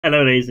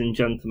Hello ladies and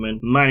gentlemen,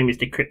 my name is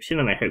Decryption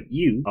and I hope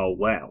you are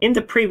well. In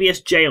the previous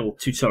jail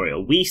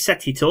tutorial, we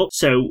set it up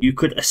so you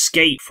could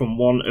escape from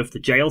one of the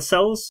jail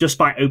cells just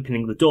by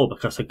opening the door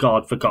because a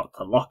guard forgot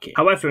to lock it.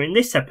 However, in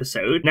this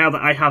episode, now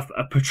that I have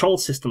a patrol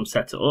system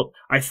set up,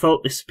 I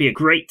thought this would be a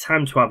great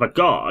time to have a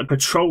guard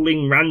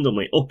patrolling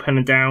randomly up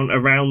and down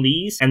around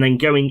these and then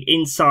going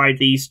inside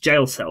these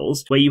jail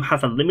cells where you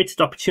have a limited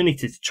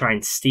opportunity to try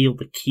and steal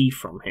the key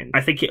from him.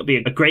 I think it'll be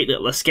a great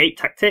little escape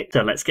tactic,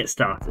 so let's get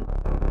started.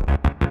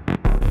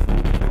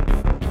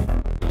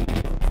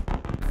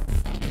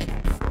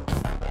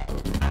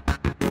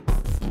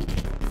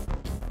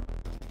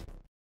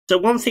 So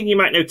one thing you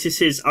might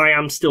notice is I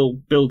am still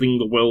building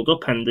the world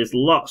up and there's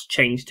lots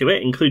changed to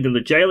it, including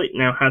the jail. It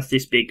now has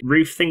this big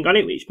roof thing on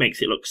it, which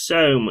makes it look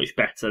so much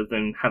better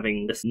than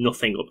having this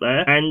nothing up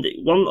there. And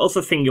one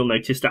other thing you'll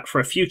notice that for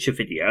a future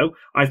video,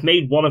 I've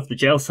made one of the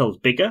jail cells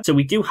bigger. So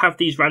we do have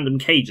these random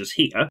cages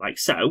here, like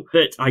so,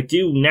 but I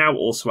do now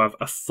also have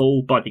a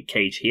full body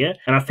cage here.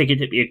 And I figured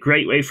it'd be a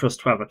great way for us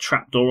to have a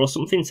trapdoor or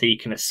something so you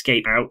can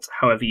escape out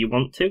however you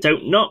want to. So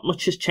not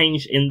much has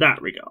changed in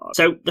that regard.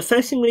 So the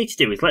first thing we need to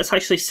do is let's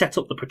actually set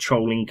up the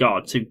patrolling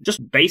guard to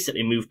just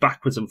basically move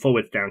backwards and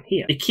forwards down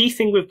here. The key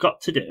thing we've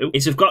got to do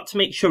is we've got to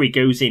make sure he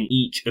goes in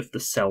each of the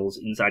cells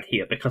inside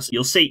here, because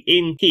you'll see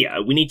in here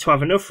we need to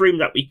have enough room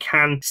that we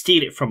can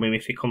steal it from him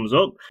if he comes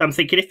up. I'm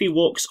thinking if he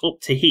walks up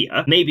to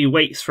here, maybe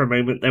waits for a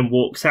moment, then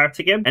walks out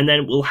again, and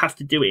then we'll have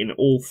to do it in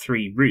all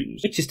three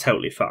rooms, which is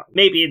totally fine.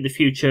 Maybe in the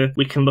future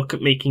we can look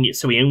at making it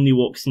so he only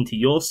walks into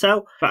your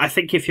cell, but I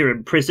think if you're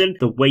in prison,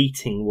 the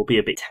waiting will be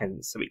a bit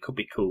tense, so it could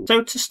be cool.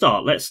 So to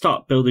start, let's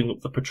start building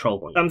up the patrol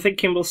point. I'm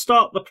thinking we'll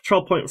start the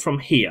patrol point from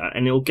here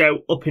and it'll go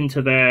up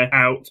into there,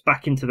 out,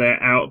 back into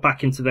there, out,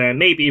 back into there,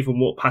 maybe even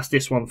walk past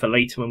this one for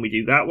later when we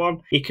do that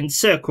one. It can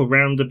circle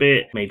round a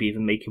bit, maybe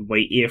even make him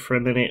wait here for a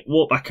minute,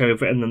 walk back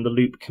over, and then the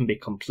loop can be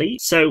complete.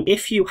 So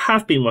if you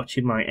have been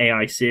watching my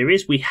AI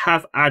series, we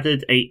have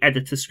added a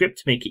editor script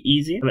to make it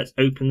easier. Let's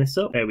open this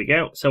up. There we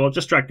go. So I'll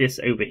just drag this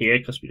over here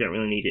because we don't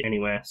really need it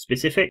anywhere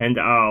specific, and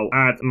I'll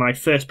add my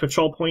first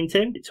patrol point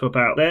in to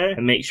about there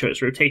and make sure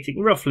it's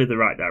rotating roughly the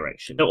right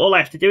direction. So all I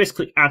have to do is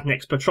click add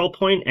next patrol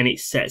point and it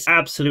sets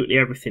absolutely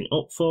everything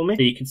up for me,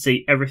 so you can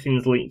see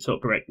everything's linked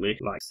up correctly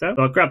like so.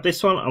 So I'll grab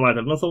this one, I'll add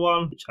another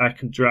one which I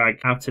can drag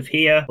out of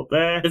here up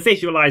there. The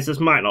visualizers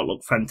might not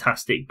look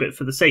fantastic, but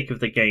for the sake of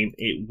the game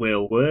it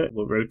will work.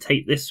 We'll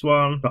rotate this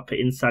one, drop it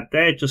inside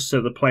there just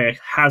so the player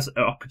has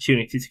an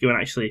opportunity to go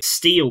and actually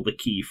steal the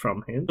key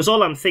from him, because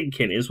all I'm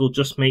thinking is we'll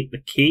just make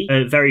the key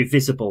very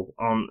visible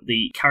on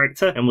the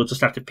character and we'll just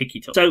have to pick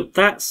it up. So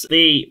that's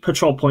the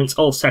patrol points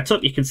all set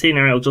up. You can see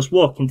now he'll just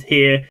walk into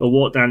here, he'll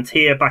walk down to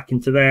here, back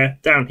into there,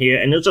 down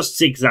here, and he'll just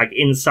zigzag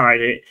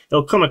inside it.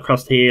 He'll come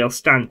across here, he'll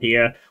stand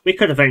here. We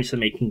could eventually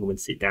make him go and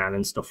sit down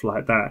and stuff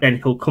like that. Then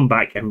he'll come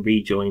back and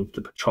rejoin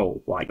the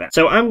patrol like that.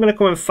 So I'm going to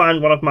go and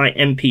find one of my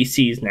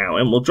NPCs now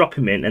and we'll drop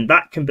him in, and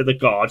that can be the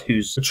guard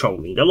who's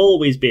patrolling. There'll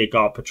always be a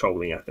guard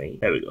patrolling, I think.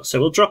 There we go. So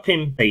we'll drop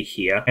him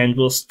here and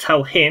we'll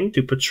tell him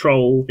to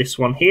patrol this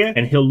one here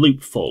and he'll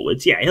loop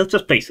forwards. Yeah, he'll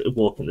just basically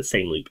walk in the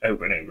same loop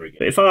over and over again.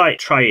 But if I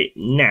try it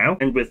now,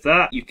 and with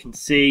that you can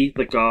see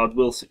the guard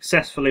will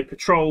successfully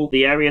patrol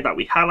the area that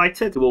we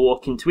highlighted. We'll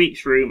walk into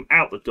each room,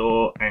 out the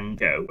door, and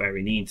go where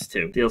he needs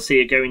to. You'll see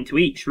it go into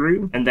each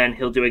room, and then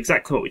he'll do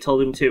exactly what we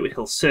told him to.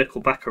 He'll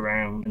circle back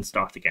around and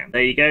start again.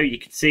 There you go. You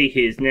can see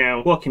he's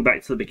now walking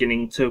back to the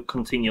beginning to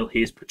continue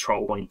his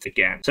patrol point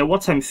again. So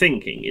what I'm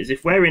thinking is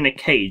if we're in a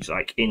cage,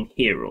 like in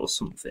here or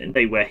something,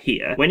 say we're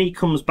here, when he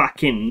comes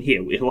back in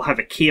here, he'll have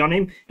a key on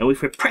him, and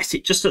if we press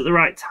it just at the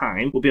right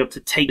time, we'll be able to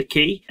take the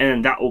key,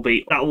 and that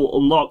will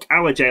unlock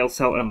our jail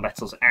cell and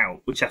let us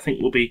out, which I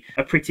think will be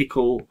a pretty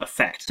cool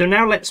effect. So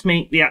now let's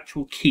make the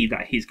actual key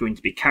that he's going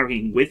to be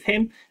carrying with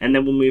him, and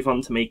then we'll move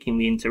on to making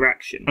the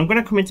interaction. I'm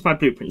going to come into my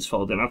blueprints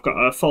folder, and I've got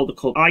a folder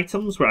called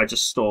items where I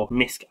just store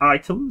MISC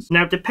items.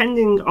 Now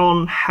depending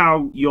on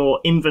how your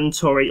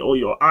inventory or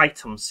your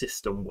item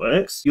system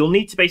works, you'll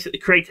need to basically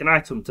create an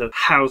item to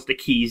house the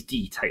key's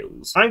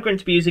details. I'm going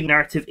to be using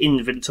narrative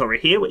inventory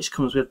here, which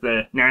comes with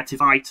the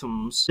narrative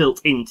items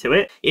built into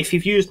it. If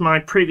you've used my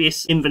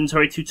previous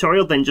inventory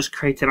tutorial, then just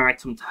create an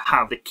item to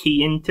have the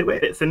key into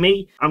it. But for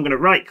me, I'm going to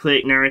right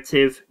click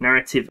narrative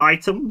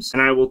items,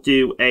 and I will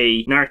do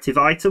a narrative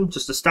item,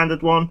 just a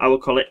standard one. I will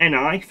call it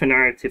NI for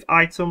narrative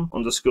item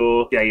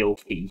underscore jail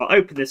key. I'll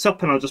open this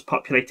up and I'll just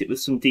populate it with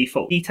some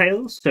default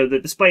details. So the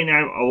display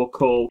now I will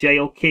call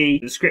jail key,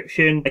 the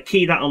description, a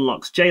key that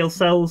unlocks jail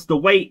cells. The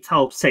weight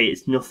I'll say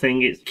it's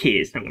nothing, it's key,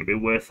 it's not going to be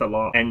worth a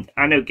lot. And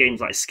I know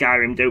games like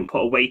Skyrim don't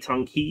put a weight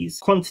on keys.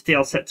 Quantity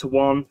I'll set to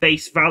 1.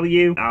 Base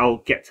value, I'll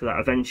get to that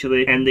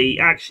eventually. And the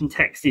action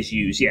text is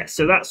used, yes.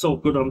 So that's all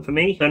good on for me.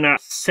 me. So now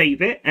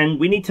save it, and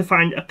we need to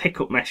find a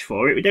pickup mesh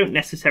for it. We don't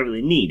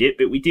necessarily need it,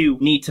 but we do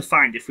need to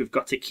find if we've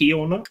got a key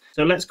or not.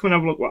 So let's come and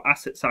have a look what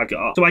assets I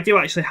got. So I do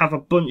actually have a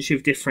bunch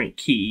of different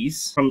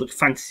keys from the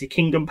Fantasy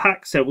Kingdom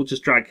pack, so we'll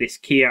just drag this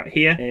key out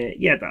here.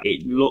 Yeah,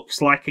 it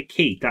looks like a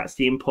key. That's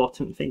the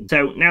important thing.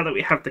 So now that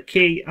we have the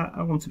key,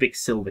 I want a big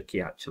silver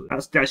key actually.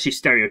 That's actually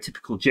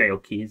stereotypical jail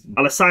key, isn't it?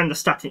 I'll assign the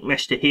static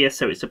mesh to here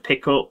so it's a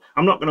pickup.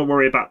 I'm not going to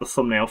worry about the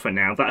thumbnail for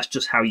now. That's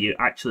just how you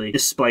actually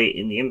display it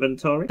in the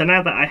inventory. So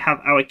now that I have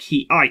our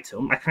key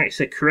item, I can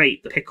actually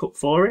create the pickup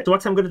for it. So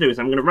what I'm going to do is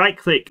I'm going to right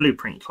click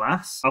blueprint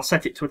class. I'll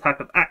set it to a type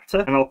of actor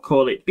and I'll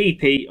call it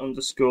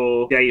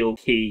BP_jail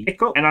key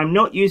pickup. And I'm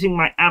not using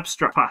my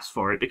abstract class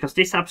for it because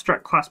this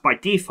abstract class by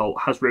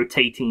default has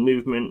rotating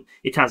movement.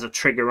 It has a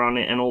trigger on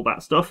it and all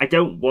that stuff. I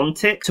don't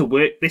want it to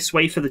work this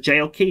way for the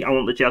jail key. I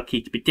want the jail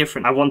key to be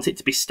different. I want it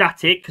to be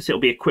static because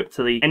it'll be equipped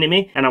to the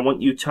enemy, and I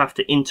want you to have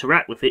to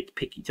interact with it to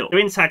pick it up. So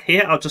inside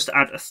here, I'll just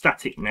add a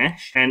static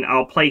mesh and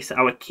I'll place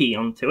our key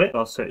onto it.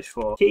 I'll search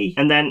for key,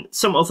 and then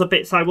some other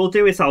bits I will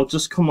do is I'll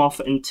just come off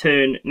and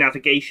turn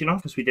navigation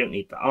off because we don't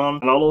need that on.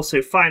 And I'll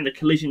also find the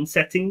collision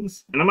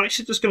settings, and I'm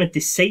actually just going to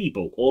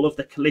disable all of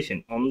the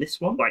collision on this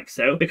one like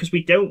so, because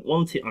we don't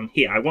want it on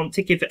here. I want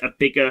to give it a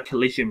bigger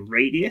collision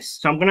radius.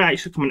 So I'm going to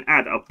actually come and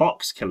add a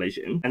box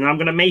collision, and I'm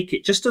going to make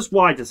it just as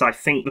wide as I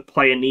think the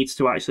player needs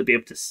to actually be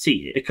able to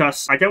see it,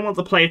 because I don't want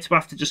the player to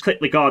have to just click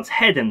the guard's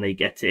head and they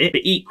get it,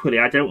 but equally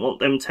I don't want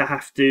them to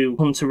have to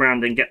hunt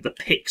around and get the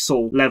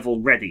pixel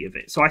level ready of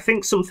it. So I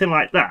think something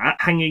like that,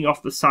 hanging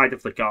off the side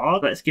of the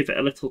guard. Let's give it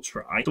a little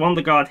try. So on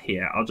the guard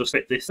here, I'll just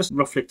fit this just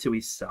roughly to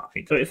his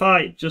side. So if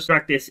I just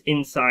drag this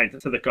inside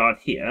to the guard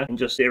here and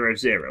just 0,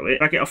 0 it,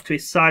 drag it off to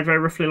his side very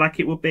roughly like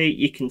it would be,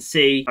 you can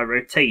see I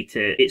rotate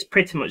it. It's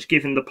pretty much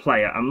giving the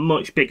player a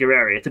much bigger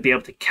area to be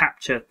able to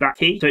capture that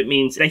key. So it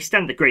means they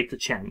stand a greater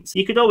chance.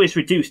 You could always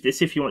reduce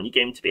this if you want your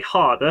game to be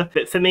harder,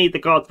 but for me, the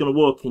guard's going to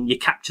walk in, you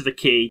capture the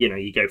key, you know,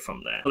 you go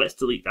from there. So let's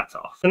delete that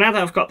off. So now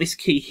that I've got this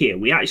key here,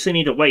 we actually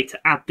need a way to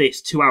add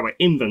this to our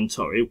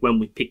inventory when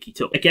we pick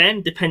it up.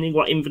 Again, depending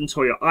what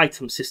inventory or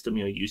item system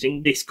you're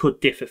using, this could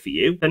differ for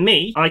you. For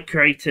me, I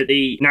created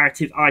the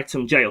narrative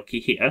item jail key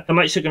here. I'm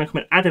actually going to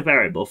come and add a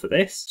variable for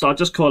this. So I'll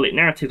just call it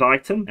narrative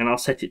item, and I'll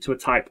set it to a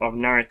type of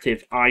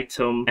narrative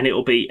item, and it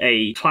will be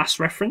a class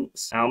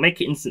reference. I'll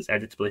make it instance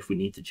editable if we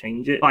need to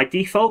change it. By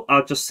default,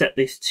 I'll just set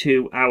this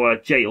to our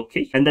jail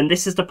key, and then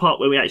this is the part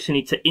where we actually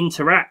need to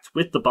interact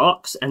with the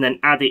box and then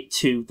add it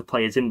to the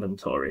player's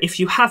inventory. If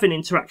you have an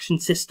interaction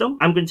system,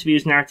 I'm going to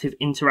use narrative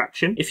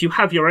interaction. If you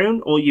have your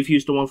own, or you've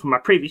used the one from my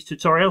previous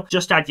tutorial,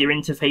 just add your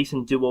interface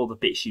and do all the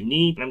bits you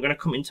need. And I'm going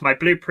to come into my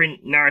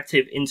blueprint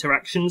narrative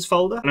interactions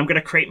folder, and I'm going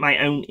to create my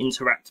own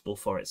interactable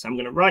for it. So I'm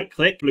going to right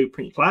click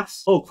blueprint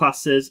class, all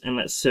classes, and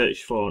let's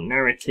search for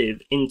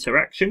narrative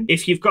interaction.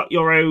 If you've got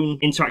your own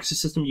interaction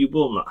system, you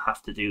will not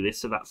have to do this,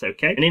 so that's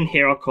okay. And in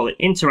here, I'll call it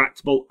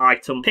interactable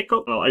item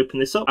pickup, and I'll open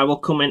this up. I will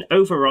come and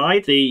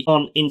override the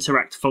on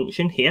interact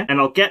function here, and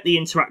I'll get the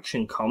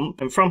interaction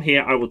comp, and from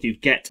here I will do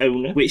get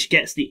owner, which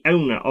gets the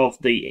owner of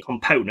the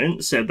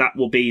component, so that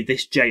will be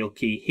this jail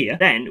key here.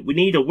 Then we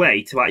need a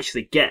way to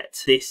actually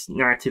get this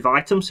narrative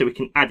item so we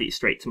can add it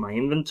straight to my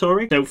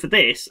inventory. So for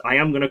this, I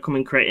am going to come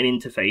and create an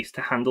interface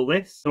to handle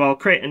this. So I'll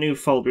create a new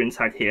folder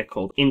inside here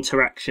called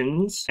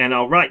interactions, and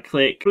I'll right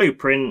click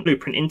blueprint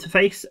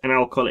interface, and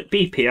I'll call it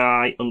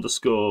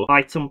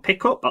BPI_item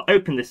pickup. I'll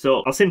open this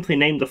up. I'll simply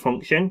name the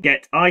function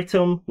get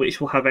item,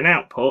 which will have an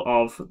output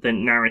of the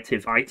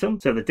narrative item.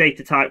 So the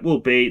data type will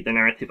be the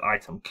narrative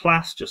item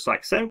class, just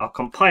like so. I'll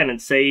compile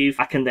and save.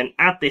 I can then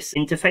add this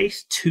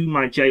interface to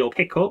my jail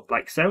pickup,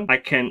 like so. I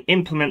can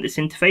implement this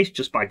interface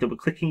just by double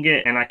clicking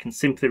it, and I can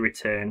simply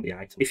return the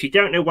item. If you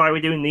don't know why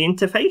we're doing the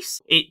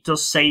interface, it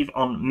does save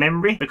on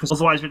memory, because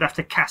otherwise we'd have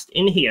to cast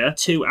in here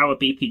to our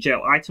BP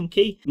jail item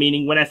key,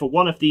 meaning whenever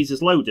one of these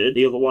is loaded,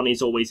 the other one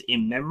is always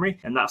in memory,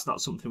 and that's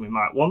not something we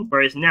might want.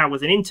 Whereas now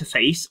with an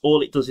interface,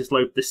 all it does is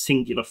load the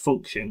singular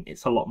function.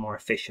 It's a lot more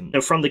efficient.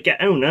 So from the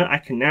get owner, I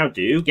can now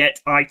do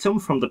get item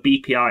from the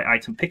BPI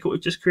item pickup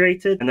we've just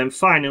created, and then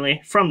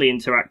finally from the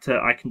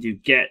interactor, I can do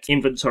get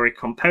inventory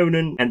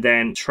component, and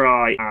then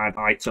try add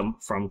item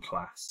from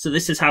class. So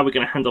this is how we're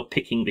going to handle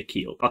picking the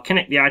key up. I'll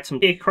connect the item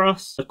key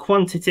across. The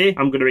quantity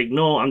I'm going to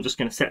ignore. I'm just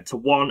going to set to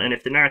 1, and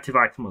if the narrative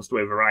item wants to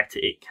overwrite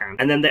it, it can.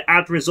 And then the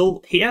add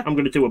result here, I'm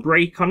going to do a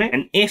break on it,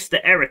 and if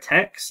the error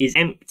text is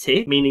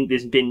empty, meaning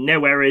there's been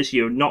no errors,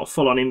 you're not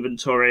full on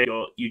inventory,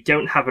 or you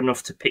don't have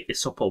enough to pick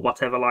this up or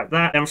whatever like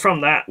that, then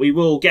from that we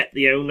will get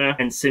the owner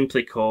and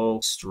simply call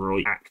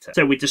destroy actor.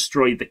 So we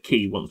destroy the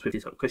key once we've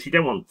it up, because you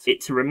don't want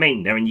it to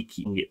remain there and you're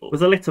keeping it up.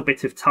 With a little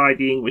bit of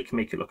tidying, we can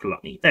make it look a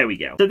lot neater. There we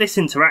go. So this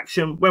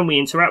interaction, when we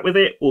interact with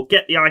it, we'll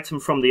get the item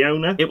from the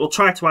owner. It will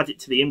try to add it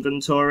to the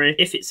inventory.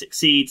 If it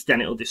succeeds,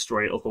 then it'll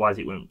destroy it, otherwise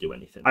it won't do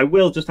anything. I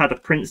will just add a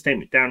print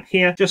statement down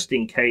here, just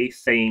in case,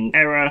 saying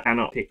error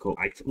cannot pick up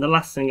item. And the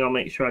last thing I'll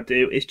make sure I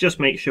do is just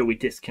make sure we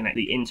disconnect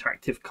the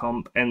interactive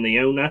comp and the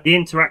owner. The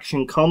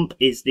interaction comp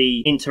is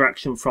the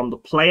interaction from the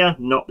player,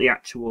 not the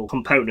actual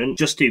component.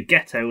 Just do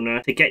get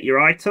owner to get your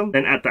item,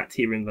 then add that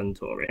to your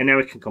inventory. And now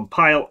we can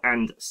compile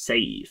and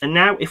save. And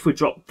now if we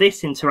drop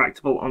this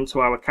interactable onto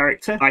our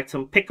character,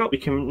 item pickup, we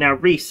can now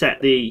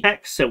reset the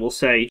text. So we'll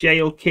say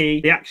jail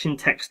key, the action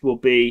text will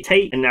be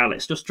take, and now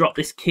let's just drop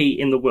this key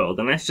in the world,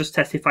 and let's just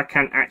test if I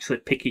can actually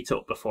pick it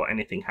up before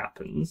anything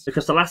happens,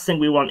 because the last thing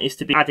we want is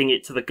to be adding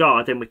it to the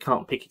guard and we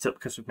can't pick it up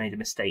because we've made a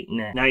mistake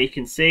there. Now you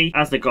can see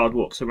as the guard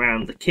walks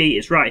around, the key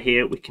is right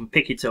here, we can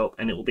pick it up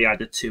and it will be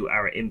added to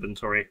our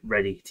inventory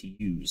ready to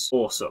use.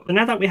 Awesome. So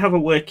now that we have a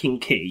working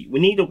key, we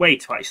need a way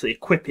to actually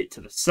equip it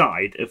to the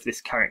side of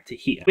this character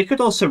here. We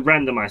could also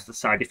randomize the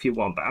side if you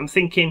want, but I'm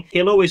thinking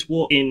he'll always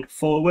walk in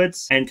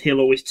forwards and he'll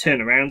always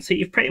turn around, so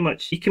you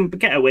can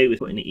get away with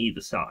putting it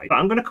either side. But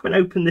I'm going to come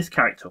and open this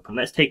character up and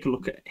let's take a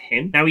look at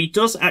him. Now he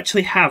does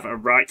actually have a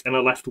right and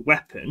a left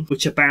weapon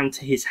which are bound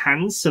to his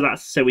hands, so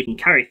that's so we can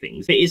carry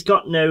things, but he's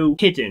got no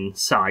hidden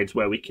sides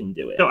where we can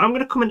do it. So I'm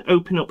going to come and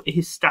open up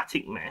his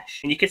static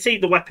mesh, and you can see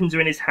the weapons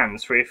are in his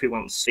hands for if he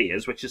wants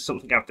spheres, which is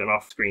something I've done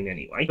off screen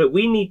anyway, but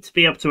we need to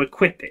be able to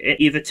equip it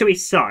either to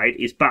his side,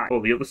 his back,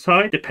 or the other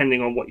side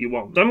depending on what you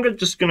want. So I'm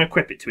just going to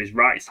equip it to his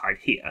right side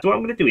here. So what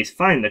I'm going to do is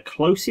find the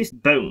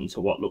closest bone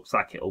to what looks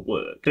like it'll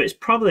work. So it's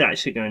probably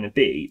actually going to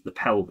be the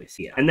pelvis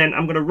here, and then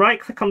I'm going to right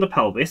click on the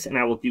pelvis and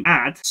I will do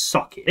add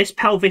socket. This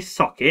pelvis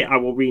socket I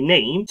will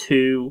rename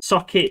to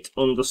socket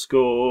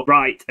underscore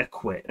right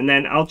equip, and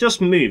then I'll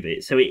just move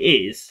it so it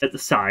is at the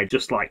side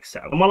just like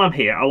so. And while I'm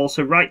here, I'll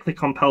also right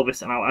click on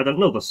pelvis and I'll add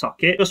another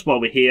socket just while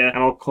we're here, and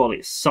I'll call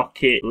it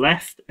socket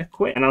left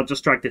equip, and I'll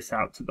just drag this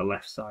out to the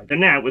left side. And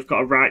now we've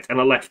got a right and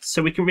a left,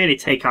 so we can really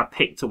take our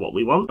pick to what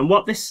we want. And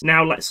what this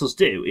now lets us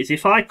do is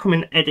if I come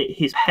and edit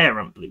his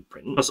parent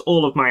blueprint, because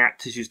all of my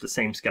actors use the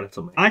same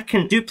skeletal mesh, I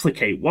can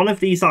duplicate one of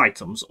these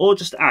items or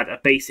just add a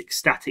basic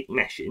static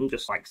mesh in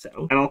just like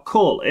so, and I'll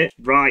call it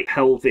right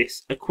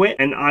pelvis equip,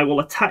 and I will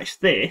attach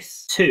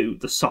this to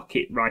the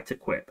socket right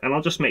equip, and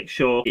I'll just make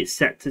sure it's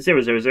set to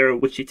 000,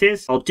 which it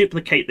is. I'll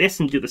duplicate this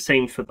and do the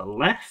same for the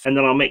left, and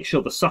then I'll make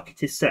sure the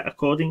socket is set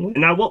accordingly.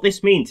 And now what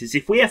this means is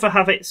if we ever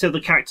have it so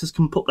the characters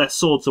can put their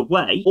swords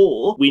away,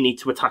 or we need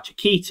to attach a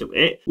key to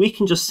it, we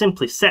can just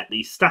simply set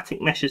these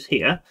static meshes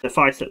here. If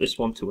I set this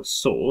one to a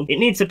sword, it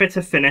needs a bit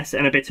of finesse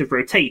and a bit of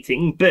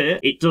rotating, but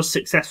it does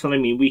successfully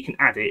mean we can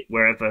add it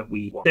wherever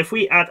we want. So if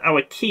we add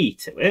our key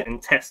to it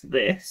and test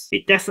this,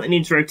 it definitely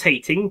needs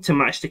rotating to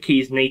match the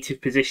key's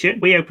native position.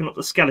 We open up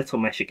the skeletal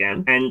mesh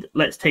again and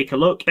let's take a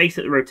look,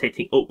 basically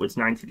rotating upwards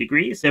 90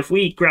 degrees. So if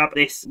we grab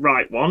this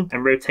right one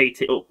and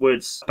rotate it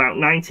upwards about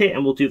 90,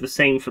 and we'll do the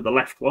same for the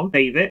left one,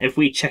 save it. If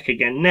we check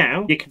again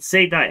now, you can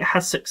see that it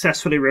has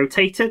successfully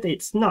rotated.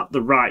 It's not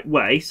the right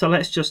way, so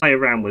let's just play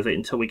around with it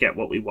until we get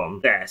what we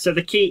want. There, so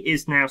the key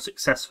is now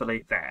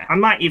successfully there. I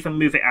might even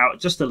move it out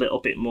just a little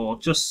bit more,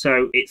 just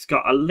so it's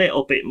got a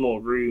little bit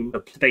more room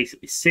to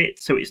basically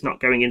sit, so it's not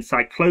going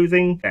inside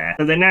clothing. There,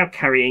 so they're now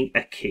carrying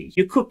a key.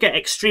 You could get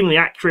extremely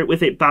accurate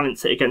with it,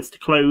 balance it against the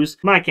clothes.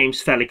 My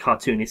game's fairly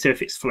cartoony, so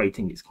if it's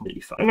floating, it's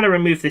completely fine. I'm going to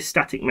remove this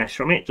static mesh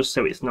from it, just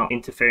so it's not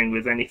interfering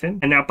with anything.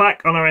 And now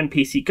back on our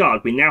NPC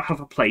guard, we now have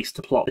a place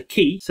to plot the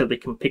key so they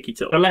can pick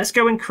it up. So let's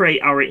go and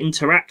create our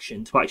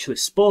interaction to actually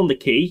spawn the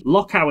key,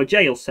 lock our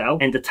jail cell,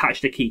 and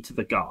attach the key to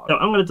the guard. So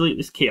I'm going to delete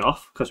this key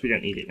off because we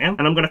don't need it now.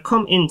 And I'm going to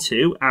come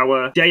into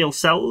our jail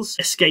cells,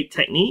 escape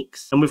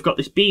techniques, and we've got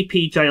this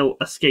BP jail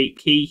escape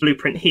key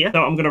blueprint here.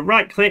 So I'm going to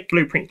right click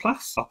blueprint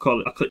class. I'll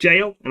click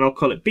jail, and I'll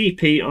call it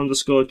BP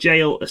underscore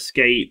jail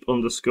escape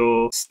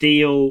underscore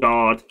steal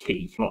guard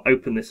key. I'll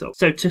open this up.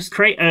 So to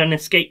create an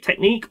escape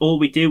technique, all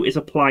we do is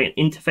apply an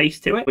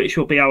interface to it, which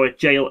will be our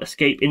jail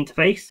escape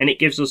interface, and it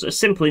gives us a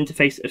simple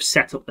interface of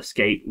setup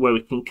escape where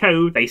we can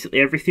code basically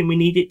everything we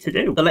need it to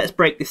do. So let's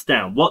break this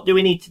down. What do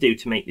we need to do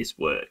to make this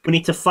work? We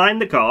need to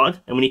find the guard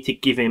and we need to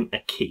give him a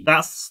key.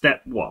 That's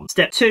step one.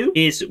 Step two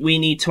is we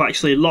need to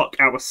actually lock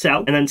our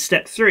cell, and then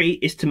step three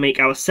is to make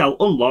our cell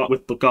unlock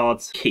with the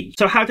guard's key.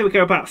 So how do we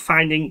go about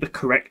finding the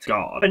correct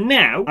guard? But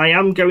now I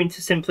am going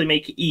to simply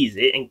make it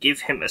easy and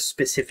give him a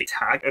specific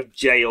tag of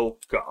jail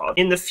guard.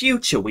 In the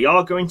future, we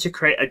are going to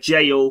create a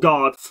jail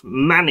guard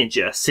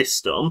manager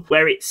system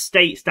where it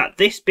states that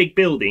this big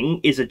building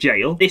is a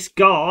jail, this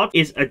guard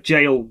is a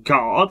jail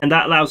guard, and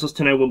that allows us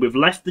to know when we've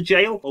left the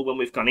jail or when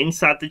we've gone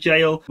inside the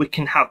jail. We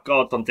can have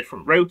guards on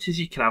different rotas,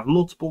 you can have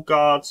multiple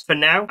guards. For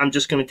now, I'm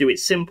just going to do it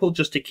simple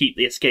just to keep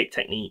the escape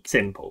technique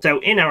simple. So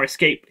in our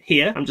escape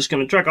here, I'm just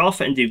going to drag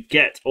off and do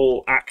get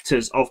all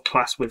actors of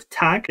class with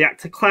tag. The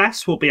actor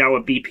class will be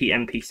our BP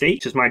NPC,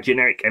 which is my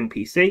generic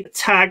NPC. The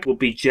tag will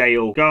be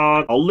jail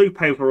guard. I'll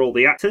loop over all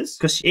the actors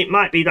because it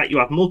might be that you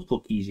have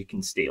multiple keys you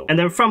can steal. And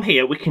then from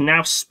here, we can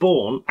now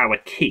spawn our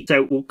key.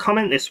 So we'll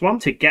comment this one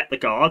to get the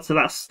guard. So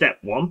that's step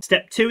one.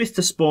 Step two is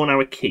to spawn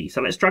our key.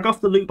 So let's drag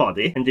off the loop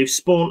body and do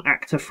spawn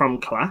actor from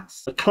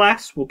class. The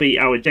class will be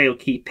our jail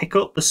key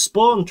pickup. The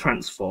spawn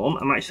transform,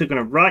 I'm actually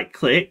going to right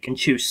click and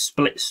choose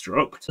split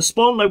struct. The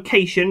spawn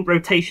location,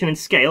 rotation and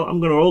scale, I'm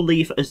going to all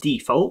leave as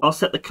default. I'll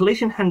set the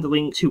collision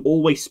handling to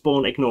always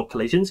spawn ignore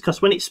collisions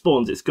because when it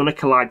spawns, it's going to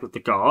collide with the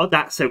guard.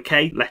 That's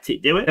okay. Let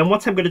it do it. And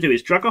what I'm going to do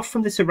is drag off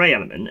from this array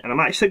element, and I'm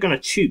actually going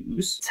to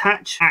choose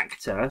attach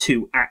actor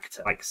to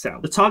actor like so.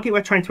 The target target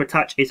we're trying to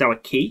attach is our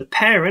key. The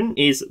parent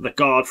is the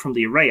guard from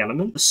the array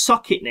element. The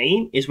socket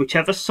name is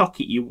whichever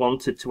socket you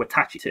wanted to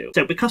attach it to.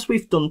 So because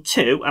we've done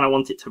 2 and I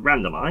want it to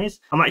randomize,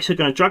 I'm actually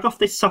going to drag off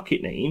this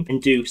socket name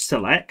and do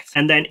select.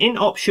 And then in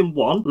option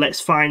 1, let's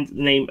find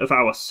the name of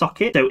our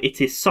socket. So it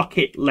is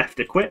socket left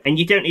equip. And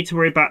you don't need to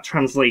worry about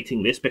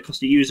translating this because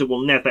the user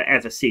will never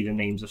ever see the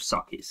names of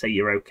sockets. So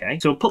you're okay.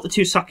 So we'll put the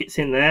 2 sockets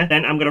in there.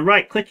 Then I'm going to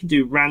right click and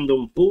do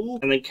random bool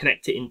and then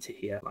connect it into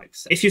here like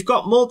so. If you've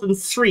got more than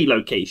 3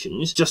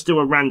 locations, just do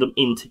a random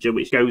integer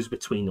which goes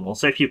between them all.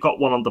 So if you've got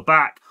one on the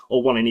back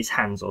or one in his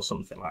hands or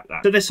something like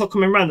that. So this will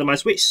come and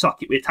randomize which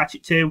socket we attach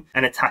it to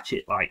and attach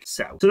it like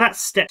so. So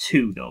that's step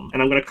 2 done.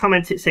 And I'm going to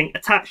comment it saying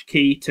attach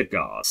key to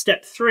guard.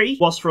 Step 3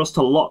 was for us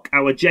to lock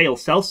our jail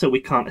cell so we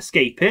can't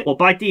escape it. Well,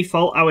 by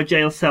default, our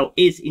jail cell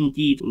is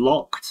indeed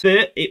locked,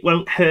 but it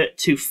won't hurt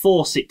to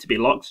force it to be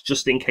locked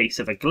just in case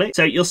of a glitch.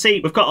 So you'll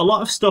see we've got a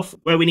lot of stuff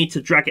where we need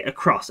to drag it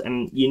across,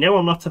 and you know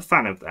I'm not a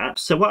fan of that.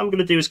 So what I'm going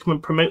to do is come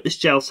and promote this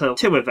jail cell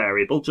to a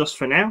variable just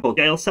for now. Called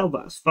jail cell,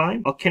 that's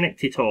fine. I'll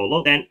connect it all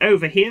up. Then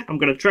over here, I'm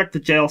going to drag the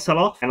jail cell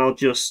off and I'll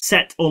just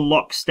set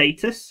unlock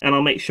status and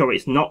I'll make sure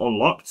it's not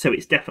unlocked, so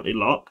it's definitely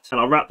locked. And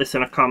I'll wrap this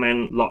in a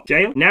comment lock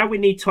jail. Now we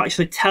need to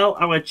actually tell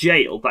our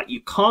jail that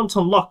you can't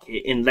unlock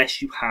it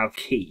unless you have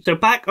key. So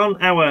back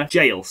on our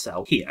jail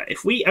cell here,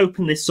 if we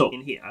open this up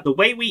in here, the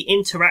way we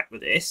interact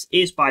with this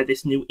is by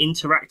this new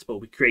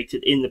interactable we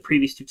created in the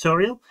previous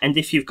tutorial. And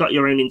if you've got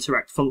your own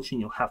interact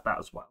function, you'll have that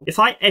as well. If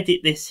I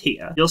edit this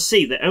here, you'll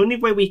see the only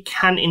way we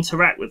can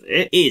interact with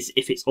it is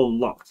if it's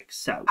unlocked like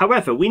so.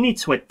 However, we need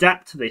to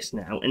adapt to this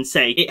now and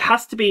say it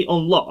has to be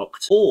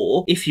unlocked,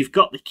 or if you've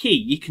got the key,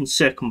 you can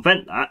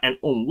circumvent that and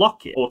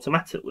unlock it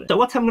automatically. So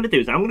what I'm going to do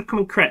is I'm going to come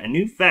and create a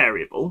new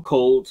variable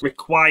called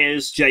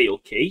requires jail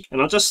key,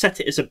 and I'll just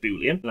set it as a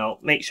boolean and I'll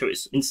make sure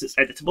it's instance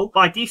editable.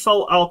 By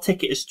default, I'll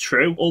tick it as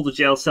true. All the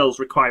jail cells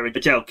require a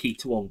jail key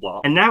to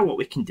unlock. And now what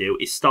we can do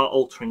is start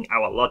altering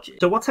our logic.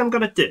 So what I'm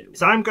going to do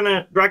is I'm going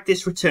to drag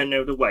this return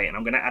node away and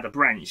I'm going to add a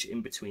branch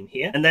in between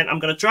here. And then I'm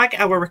going to drag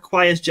our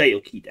requires jail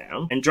key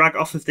down and drag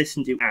off of this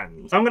and do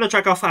and. So I'm going to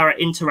drag off our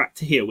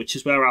interactor here, which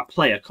is where our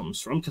player comes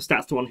from, because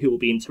that's the one who will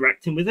be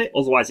interacting with it.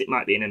 Otherwise, it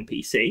might be an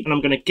NPC. And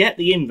I'm going to get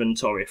the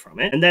inventory from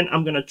it. And then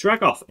I'm going to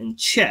drag off and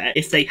check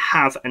if they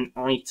have an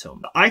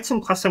item. The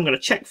item class I'm going to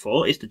check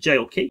for is the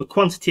jail key, the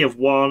quantity of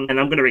 1, and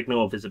I'm going to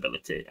ignore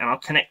visibility. And I'll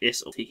connect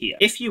this up to here.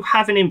 If you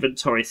have an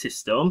inventory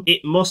system,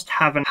 it must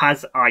have an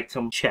has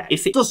item check.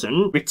 If it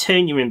doesn't,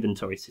 return your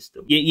inventory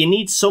system. You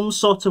need some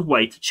sort of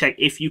way to check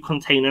if you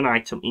contain an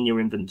item in your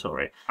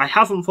inventory. I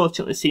have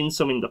unfortunately seen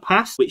some in the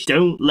past which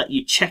don't let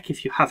you check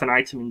if you have an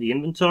item in the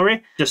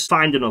inventory. Just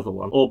find another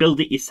one or build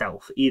it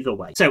yourself, either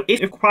way. So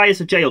if it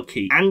requires a jail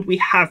key and we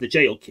have the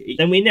jail key,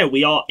 then we know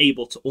we are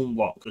able to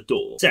unlock the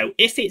door. So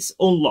if it's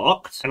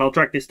unlocked, and I'll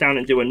drag this down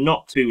and do a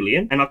not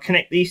boolean, and I'll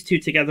connect these two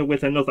together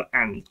with another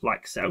and,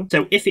 like so.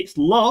 So if it's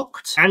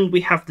locked and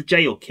we have the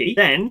jail key,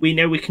 then we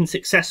know we can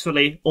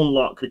successfully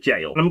unlock the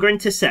jail. And I'm going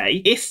to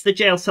say if the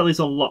jail cell is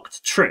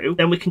unlocked true,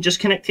 then we can just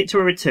connect it to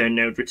a return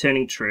node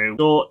returning true.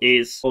 Door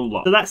is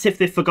unlocked. So that's if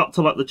they forgot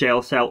to lock the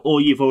jail cell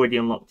or you've already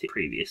unlocked it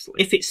previously.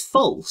 If it's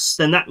false,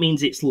 then that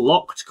means it's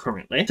locked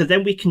currently. So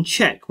then we can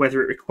check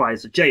whether it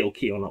requires a jail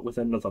key or not with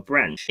another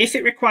branch. If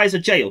it requires a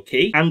jail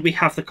key and we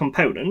have the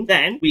component,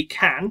 then we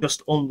can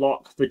just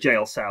unlock the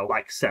jail cell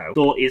like so.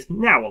 Door is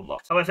now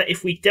unlocked. However,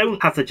 if we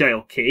don't have the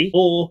jail key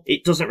or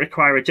it doesn't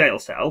require a jail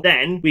cell,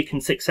 then we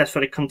can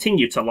successfully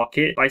continue to lock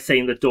it by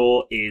saying the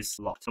door is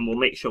locked, and we'll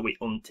make sure we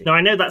untick. Now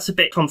I know that's a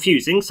bit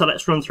confusing, so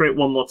let's run through it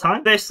one more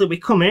time. Firstly, we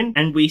come in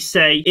and we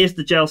say, is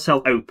the jail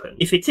cell open?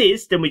 If it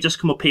is, then we just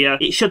come up here.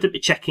 It shouldn't be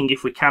checking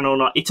if we can or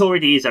not. It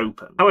already is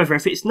open. However,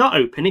 if it's not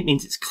open, it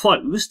means it's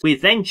closed. We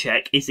then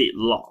check, is it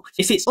locked?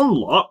 If it's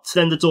unlocked,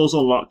 then the door's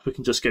unlocked. We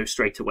can just go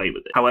straight away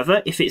with it.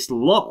 However, if it's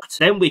locked,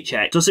 then we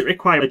check, does it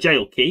require a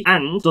jail key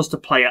and does the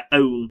player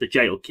own the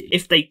jail key?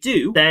 If they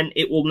do, then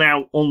it will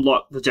now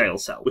unlock the jail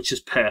cell, which is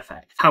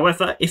perfect.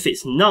 However, if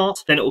it's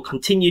not, then it will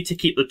continue to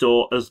keep the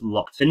door as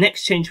locked. The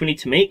next change we need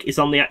to make is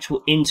on the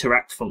actual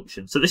interact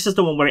function. So this is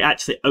the one where it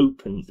actually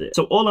opens it.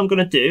 So all I'm going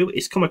to do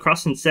is come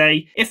across and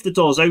say, if the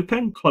door's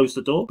open, close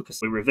the door because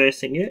we're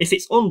reversing it. If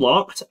it's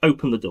unlocked,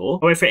 open the door.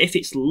 However, if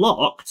it's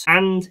locked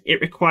and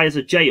it requires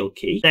a jail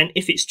key, then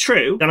if it's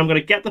true, then I'm going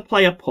to get the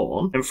player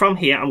pawn, and from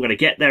here I'm going to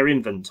get their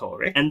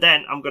inventory, and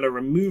then I'm going to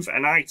remove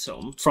an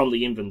item from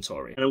the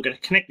inventory, and I'm going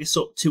to connect this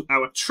up to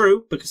our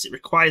true because it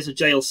requires a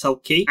jail cell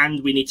key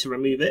and we need to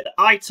remove it.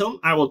 The item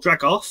I will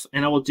drag off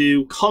and I will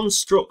do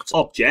construct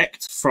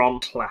object from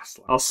class.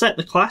 I'll set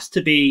the class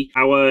to be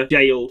our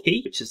jail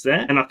key, which is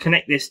there, and I'll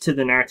connect this to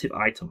the narrative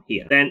item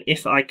here. Then if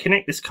if I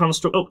connect this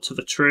construct up to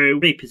the true,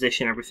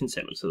 reposition everything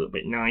so it looks a little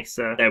bit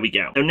nicer. There we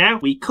go. So now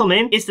we come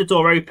in. Is the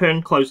door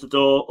open? Close the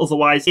door.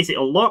 Otherwise, is it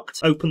unlocked?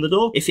 Open the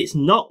door. If it's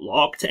not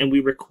locked and we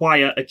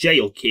require a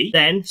jail key,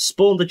 then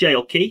spawn the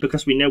jail key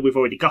because we know we've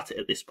already got it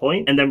at this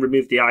point, and then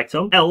remove the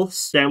item.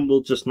 Else, then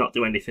we'll just not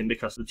do anything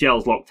because the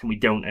jail's locked and we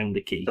don't own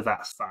the key. So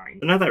that's fine.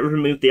 So now that we've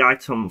removed the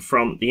item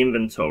from the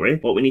inventory,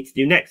 what we need to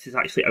do next is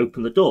actually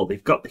open the door.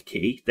 They've got the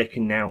key. They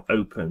can now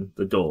open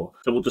the door.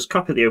 So we'll just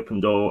copy the open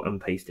door and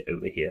paste it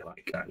over here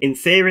like that. In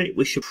theory,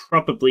 we should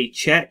probably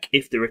check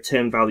if the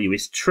return value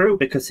is true,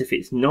 because if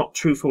it's not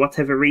true for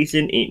whatever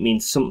reason, it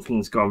means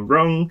something's gone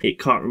wrong. It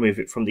can't remove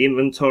it from the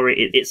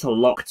inventory. It's a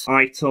locked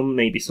item,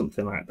 maybe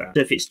something like that.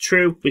 So if it's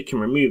true, we can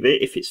remove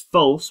it. If it's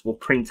false, we'll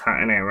print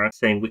out an error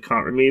saying we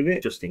can't remove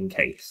it just in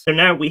case. So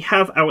now we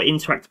have our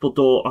interactable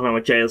door on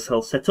our jail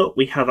cell set up.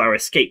 We have our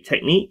escape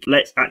technique.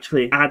 Let's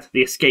actually add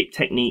the escape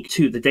technique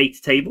to the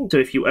data table. So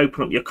if you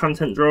open up your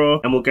content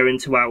drawer and we'll go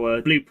into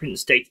our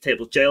blueprints data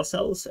table jail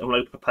cells and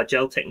we'll open up our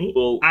jail technique,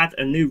 we'll add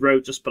a new row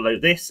just below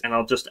this and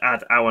I'll just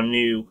add our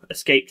new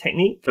escape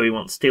technique. So we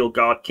want steel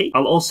guard key.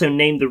 I'll also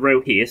name the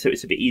row here so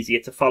it's a bit easier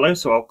to follow.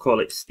 So I'll call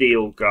it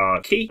steel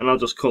guard key and I'll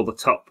just call the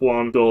top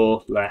one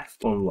door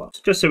left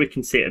unlocked, just so we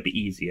can see it a bit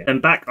easier.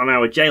 And back on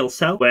our jail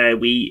cell where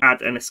we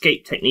add an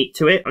escape technique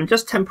to it, I'm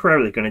just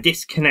temporarily going to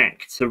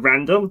disconnect the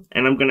random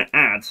and I'm going to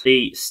add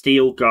the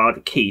steel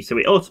guard key. So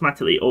it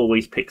automatically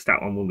always picks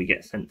that one when we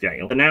get sent to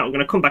jail. So now I'm going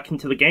to come back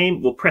into the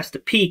game. We'll press the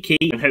P key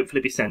and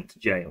hopefully be sent to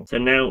jail. So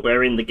now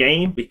we're in the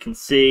game. We can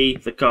see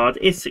the guard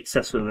is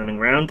successfully running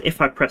around.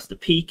 If I press the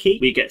P key,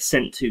 we get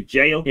sent to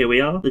jail. Here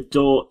we are. The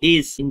door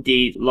is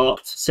indeed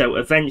locked. So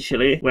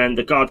eventually when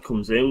the guard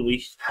comes in,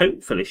 we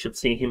hopefully should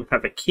see him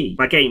have a key.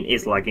 My game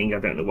is lagging. I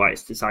don't know why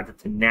it's decided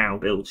to now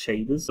build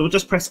shaders. So we'll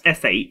just press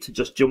F8 to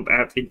just jump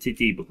out into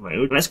debug mode.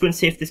 And let's go and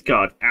see if this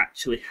guard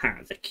actually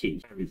has a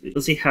key. Where is it?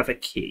 Does he have a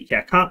key? Yeah,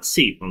 I can't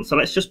see one. So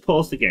let's just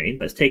pause the game.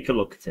 Let's take a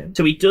look at him.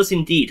 So he does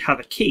indeed have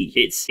a key.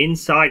 It's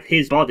inside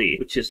his body,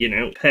 which is, you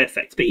know,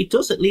 perfect. But he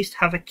does at least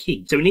have a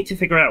key. So we need to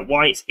figure out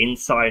why it's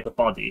inside the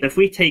body. So if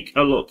we take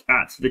a look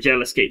at the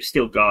jail escape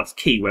steel guard's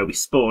key where we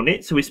spawn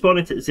it. So we spawn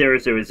it at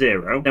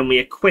 000, then we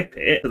equip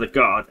it to the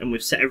guard and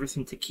we've set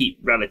everything to keep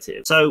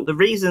relative. So the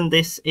reason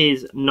this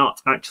is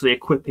not actually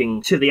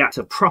equipping to the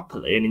actor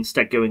properly and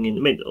instead going in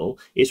the middle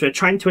is we're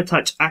trying to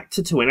attach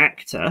actor to an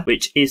actor,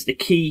 which is the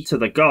key to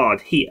the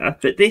guard here,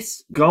 but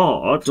this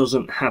guard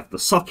doesn't have the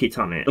socket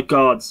on it. The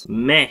guard's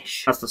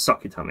mesh has the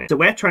socket on it. So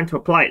we're trying to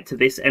apply it to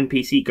this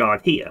NPC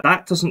guard here.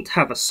 That doesn't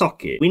have a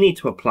socket. We need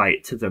to apply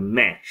it to the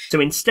mesh. So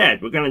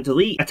instead, we're going to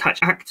delete attach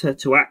actor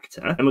to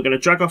actor, and we're going to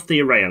drag off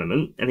the array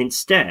element, and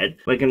instead,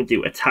 we're going to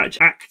do attach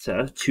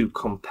actor to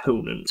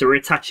component. So we're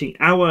attaching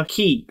our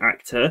key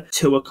actor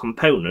to a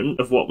component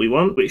of what we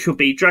want, which will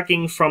be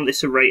dragging from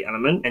this array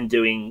element and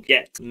doing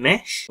get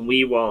mesh.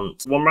 We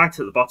want one right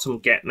at the bottom,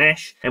 get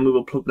mesh, and we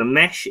will plug the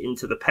mesh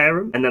into the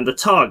parent, and then the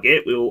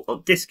target we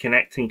will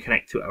disconnect and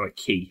connect to our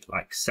key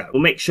like so.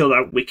 We'll make sure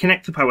that we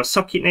connect up our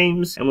socket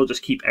names and we'll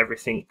just keep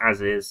everything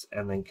as is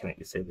and then connect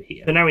this over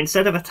here. So now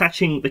instead of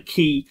attaching the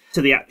key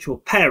to the actual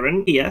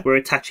parent here, we're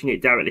attaching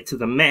it directly to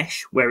the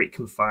mesh where it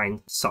can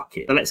find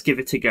socket. So let's give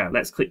it a go.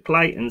 Let's click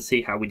play and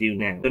see how we do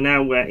now. So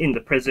now we're in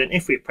the prison.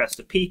 If we press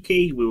the P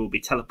key, we will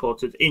be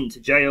teleported into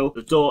jail.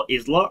 The door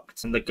is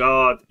locked and the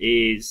guard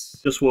is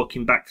just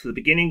walking back to the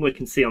beginning. We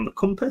can see on the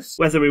compass.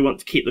 Whether we want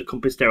to keep the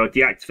compass there or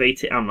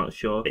deactivate it, I'm not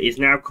sure. It is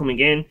now coming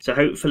in. So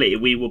hopefully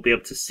we will be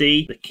able to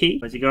see the key.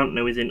 Has he gone?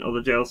 No, he's in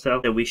other jail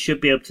cell. So we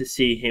should be able to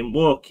see him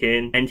walk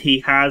in and he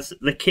has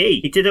the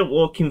key. He didn't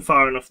walk in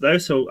far enough though,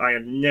 so I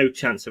have no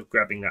chance of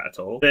grabbing that at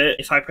all. But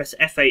if I press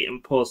F8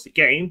 and pause the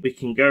game, we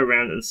can go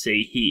around and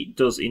see he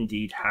does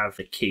indeed have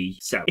the key.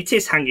 So it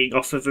is hanging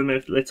off of him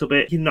a little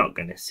bit. You're not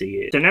going to see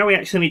it. So now we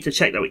actually need to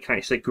check that we can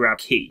actually grab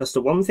key. That's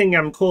the one thing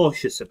I'm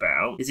cautious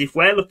about is if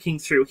we're looking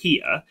through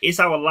here, is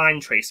our line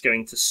trace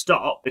going to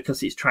stop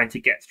because it's trying to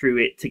get through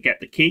it to get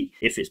the key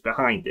if it's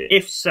behind it?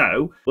 If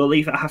so, we'll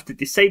either have to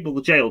disable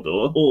the jail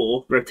door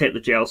or rotate the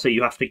jail so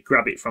you have to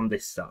grab it from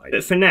this side.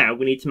 But for now,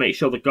 we need to make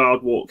sure the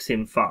guard walks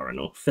in far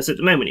enough. Because at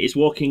the moment, he's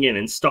walking in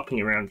and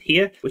stopping around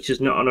here, which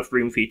is not enough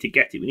room for you to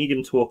get it. We need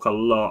him to walk a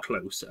lot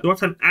closer. So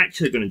what I'm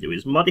actually going to do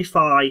is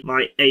modify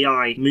my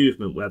AI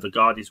movement where the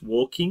guard is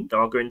walking. So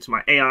I'll go into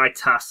my AI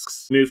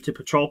tasks, move to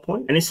patrol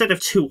point, and instead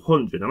of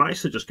 200, I'm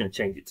actually just going to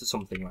change it to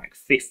something like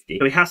 50.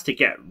 So he has to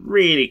get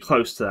really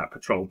close to that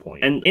patrol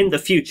point. And in the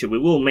future, we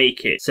will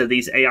make it so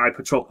these AI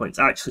patrol points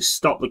actually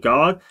stop the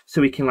guard,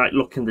 so we can like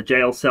look in the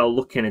jail cell,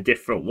 look in a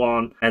different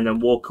one, and then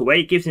walk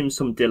away. It gives him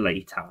some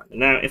delay time. And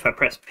now if I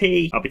press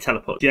P, I'll be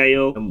teleported to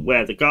jail, and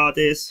where the guard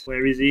is,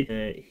 where is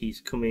he?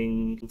 He's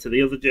coming into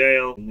the other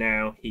jail.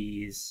 Now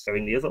he's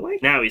going the other way.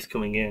 Now he's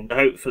coming in. So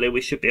hopefully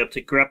we should be able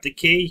to grab the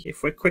key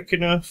if we're quick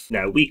enough.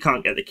 No, we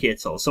can't get the key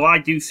at all. So I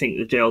do think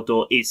the jail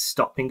door is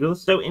stopping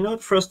us. So in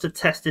order for us to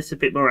test this a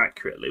bit more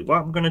accurately,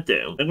 what I'm going to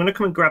do, I'm going to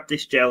come and grab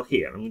this jail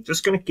here. I'm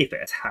just going to give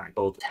it a tag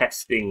called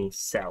testing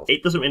cell.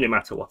 It doesn't really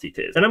matter what it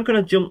is. Then I'm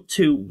going to jump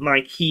to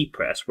my key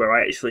press where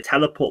I actually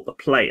teleport the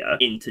player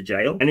into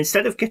jail. And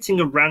instead of getting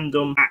a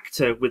random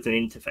actor with an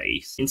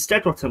interface,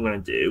 instead what I'm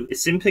going to do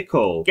is simply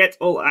call get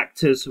all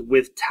actors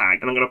with tag,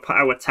 and I'm going to put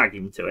our tag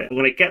into it. I'm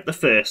going to get the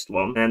first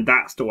one, and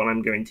that's the one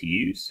I'm going to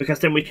use, because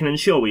then we can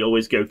ensure we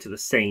always go to the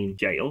same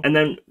jail. And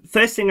then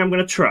first thing I'm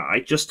going to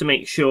try, just to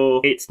make sure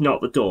it's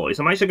not the door, is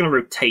I'm actually going to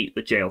rotate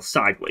the jail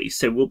sideways,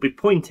 so we'll be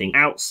pointing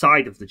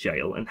outside of the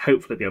jail and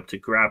hopefully be able to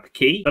grab the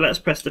key. So let's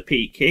press the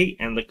P key,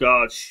 and the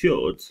guard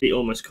should be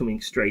almost coming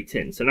straight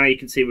in. So now you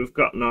can see we've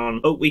gotten on.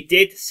 Oh, we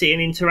did see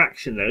an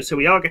interaction though, so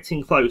we are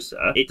getting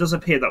closer. It does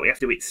appear that we have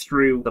to do it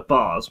through the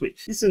bars,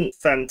 which isn't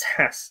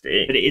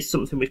fantastic, but it is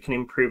something we can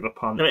improve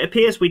upon. So it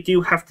appears we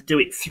do have to do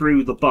it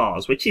through the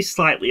bars, which is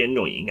slightly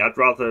annoying. I'd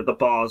rather the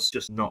bars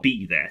just not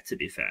be there, to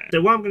be fair.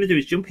 So what I'm going to do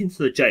is jump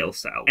into the jail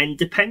cell, and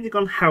depending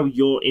on how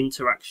your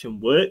interaction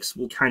works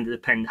will kind of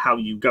depend how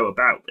you go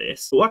about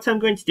this. But what I'm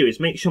going to do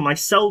is make sure my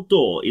cell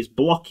door is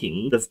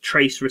blocking the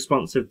trace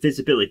responsive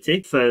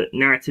visibility for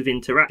narrative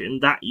interaction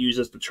that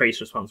uses the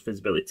trace response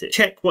visibility.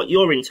 Check what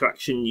your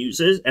interaction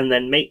uses, and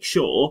then make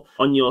sure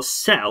on your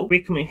cell, we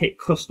can hit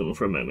custom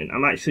for a moment.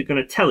 I'm actually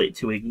going to tell it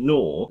to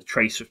ignore the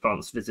trace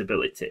response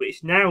visibility,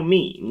 which now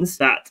means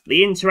that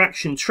the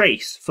interaction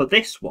trace for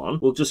this one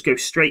will just go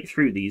straight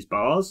through these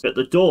bars, but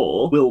the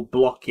door will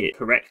block it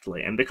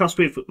correctly. And because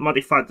we've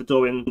modified the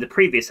door in the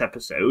previous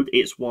episode,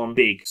 it's one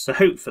big. So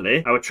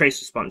hopefully our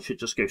trace response should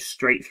just go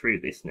straight through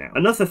this now.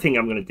 Another thing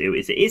I'm going to do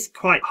is it is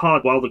quite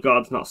hard while the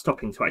guard's not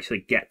stopping to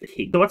actually get the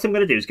key. So what I'm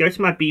going to do is go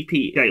to my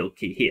BP jail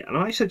key here, and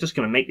I'm actually just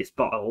going to make this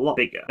bot a lot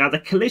bigger. Now the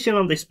collision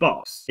on this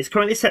box is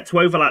currently set to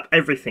overlap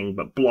everything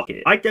but block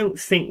it. I don't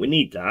think we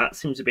need that.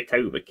 Seems a bit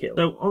overkill.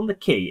 So on the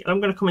key, I'm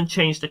going to come and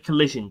change the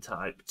collision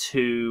type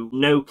to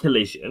no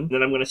collision.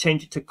 Then I'm going to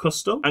change it to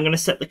custom. I'm going to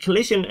set the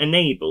collision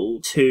enable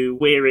to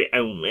query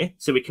only,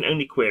 so we can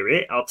only query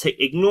it. I'll take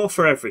ignore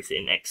for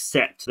everything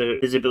except the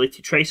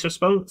visibility trace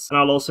response, and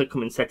I'll also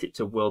come and set it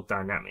to world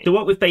dynamic. So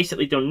what we've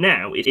basically done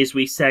now is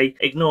we say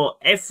ignore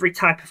every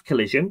type of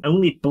collision,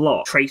 only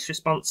block trace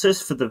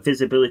responses for the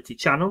visibility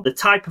channel. The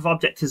type of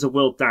object is a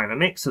world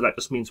dynamic, so that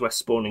just means we're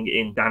spawning it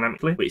in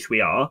dynamically, which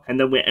we are, and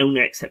then we're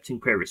only accepting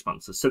query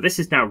responses. So this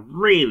is now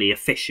really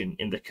efficient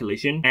in the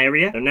collision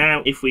area. So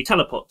now if we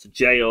teleport to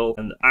jail,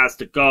 and as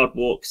the guard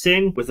walks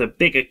in with a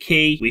bigger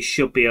key, we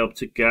should be able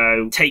to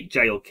go take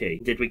jail key.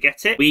 Did we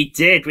get it? We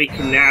did. We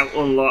can now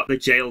unlock the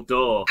jail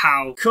door.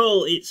 How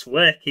cool, it's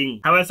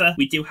working. However,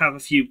 we do have a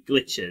few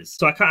glitches,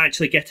 so I can't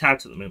actually get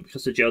out at the moment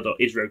because the jail door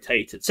is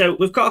rotated. So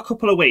we've got a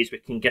couple of ways we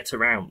can get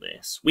around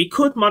this. We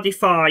could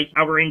modify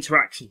our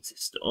interaction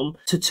system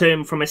to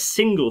turn from a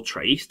single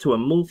trace to a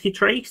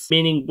multi-trace,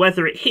 meaning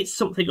whether it hits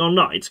something or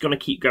not, it's going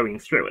to keep going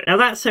through it. Now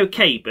that's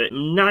okay, but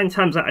 9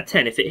 times out of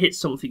 10, if it hits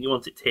something you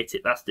want it to hit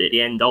it, that's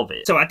the end of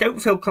it. So I don't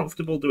feel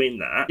comfortable doing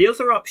that. The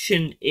other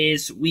option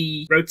is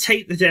we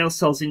rotate the jail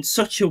cells in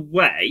such a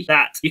way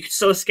that you can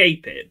still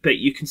escape it, but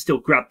you can still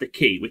grab the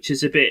key, which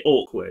is a bit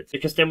awkward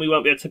because then we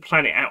won't be able to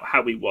plan it out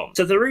how we want.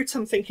 So the route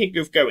I'm thinking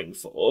of going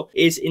for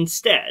is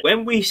instead,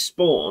 when we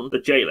spawn the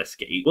jail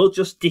escape, we'll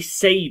just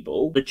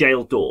disable the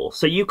jail door,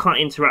 so you can't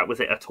interact with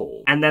it at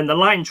all. And then the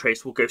line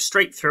trace will go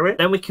straight through it,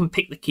 then we can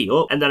pick the key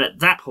up, and then at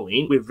that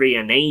point, we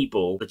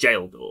re-enable the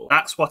jail door.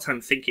 That's what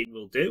I'm thinking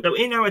we'll do. So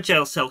in our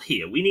jail cell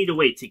here, we need a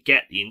way to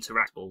get the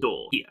interactable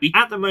door here.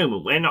 At the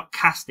moment, we're not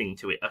casting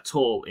to it at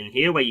all in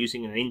here, we're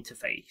using an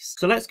interface.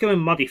 So let's go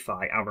and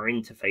modify our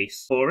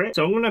interface for it.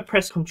 So I'm going to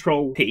press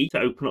Control P to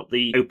open up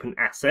the open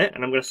asset,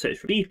 and I'm going to search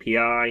for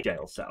BPI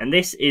jail cell. And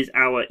this is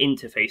our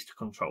interface to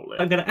control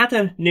it. I'm going to add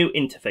a new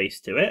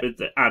interface to it with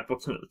the add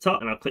button at the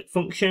top, and I'll click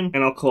function,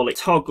 and I'll call it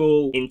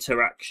toggle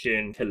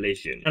interaction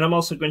collision. And I'm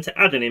also going to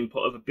add an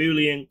input of a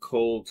boolean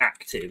called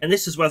active. And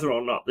this is whether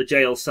or not the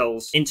jail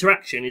cell's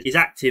interaction is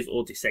active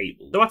or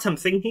disabled. So what I'm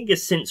thinking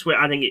is, since we're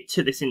adding it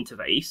to this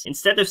interface,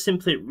 instead of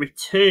simply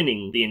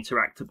returning the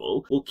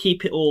interactable, we'll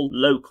keep it all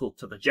local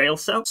to the jail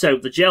cell. So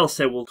the jail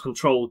cell will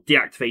control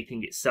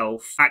deactivating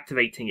itself,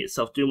 activating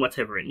itself, doing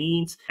whatever it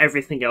needs.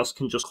 Everything else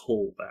can just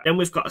call that. Then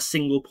we've got a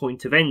single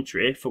point of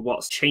entry for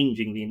what's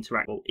changing the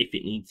interactable if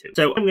it needs to.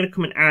 So I'm going to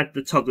come and add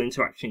the toggle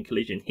interaction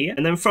collision here.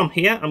 And then from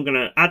here, I'm going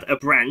to add a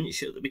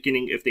branch at the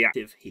beginning of the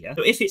active here.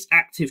 So if it's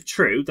active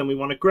true, then we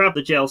want to grab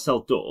the jail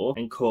cell door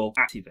and call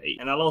activate.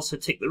 And I'll also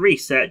tick the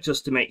reset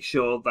just to make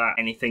sure that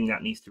anything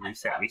that needs to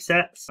reset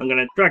resets. I'm going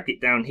to drag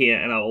it down here,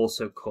 and I'll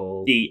also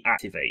call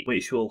deactivate,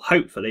 which will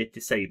hopefully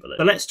disable it.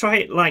 So let's try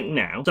it like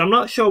now. So I'm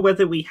not sure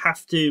whether we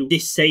have to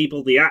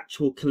disable the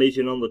actual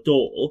collision on the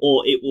door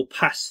or it will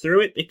pass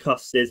through it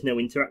because there's no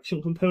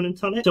interaction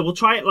component on it. So we'll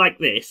try it like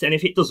this, and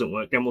if it doesn't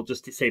work, then we'll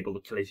just disable the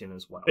collision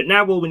as well. But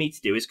now all we need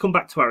to do is come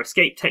back to our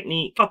escape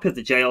technique, copy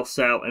the jail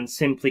cell, and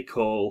simply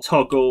call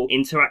toggle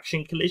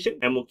interaction collision,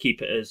 and we'll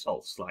keep it as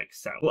false like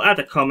so. We'll add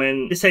a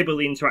comment, disable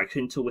the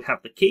interaction until we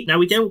have the key. Now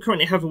we don't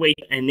currently have a way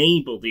to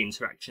enable the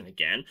interaction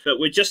again, but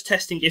we're just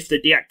testing if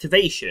the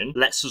deactivation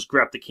lets us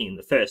grab the key in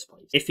the first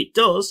place. If it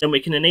does, then we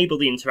can enable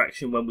the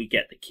interaction when we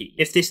get the key.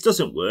 If this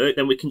doesn't work,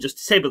 then we can just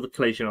disable the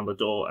collision on the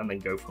door and then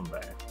go from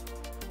there.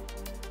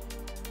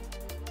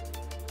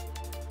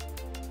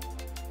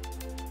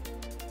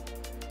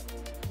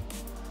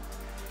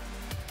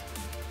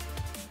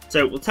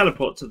 So we'll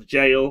teleport to the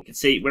jail. You can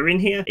see we're in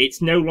here. It's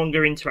no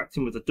longer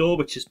interacting with the door,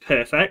 which is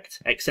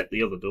perfect, except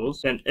the other doors.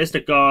 Then as the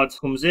guard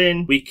comes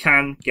in, we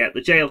can get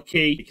the jail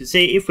key. You can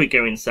see if we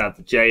go inside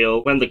the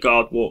jail, when the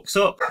guard walks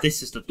up,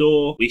 this is the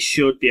door. We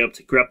should be able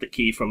to grab the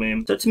key from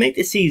him. So to make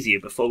this easier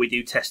before we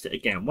do test it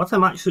again, what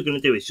I'm actually going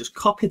to do is just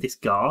copy this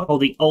guard,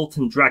 holding Alt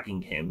and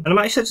dragging him. And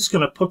I'm actually just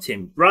going to put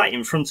him right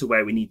in front of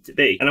where we need to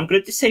be. And I'm going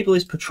to disable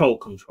his patrol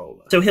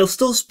controller. So he'll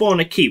still spawn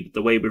a key with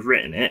the way we've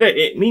written it, but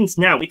it means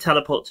now we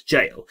teleport to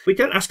jail. We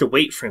don't have to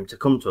wait for him to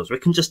come to us. We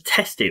can just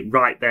test it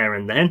right there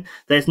and then.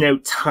 There's no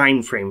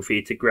time frame for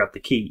you to grab the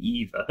key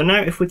either. So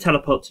now if we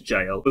teleport to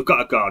jail, we've got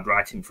a guard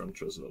right in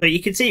front of us. But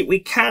you can see we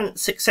can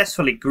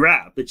successfully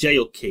grab the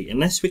jail key.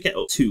 Unless we get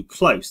up too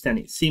close, then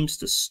it seems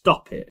to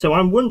stop it. So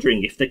I'm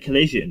wondering if the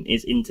collision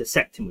is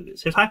intersecting with it.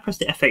 So if I press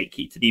the F8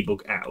 key to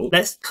debug out,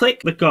 let's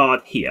click the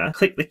guard here,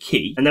 click the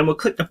key, and then we'll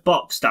click the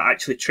box that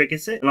actually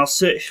triggers it, and I'll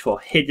search for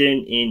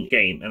hidden in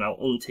game, and I'll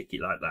untick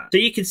it like that. So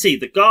you can see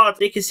the guard,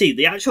 you can see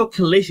the actual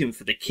collision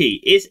for the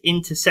key is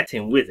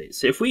intersecting with it.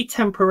 So if we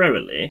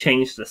temporarily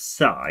change the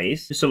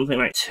size to something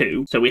like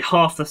 2, so we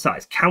half the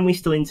size, can we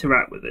still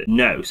interact with it?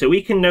 No. So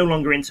we can no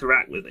longer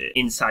interact with it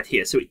inside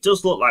here. So it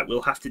does look like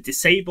we'll have to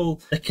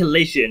disable the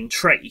collision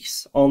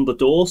trace on the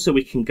door so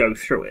we can go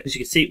through it. As you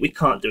can see, we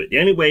can't do it. The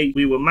only way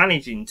we were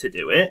managing to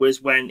do it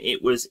was when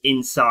it was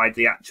inside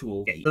the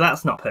actual gate. So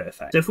that's not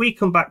perfect. So if we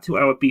come back to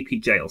our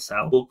BP jail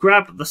cell, we'll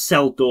grab the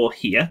cell door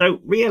here.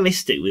 So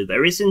realistically,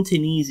 there isn't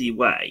an easy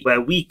way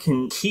where we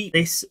can keep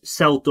this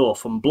cell door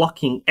from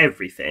blocking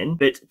everything,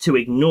 but to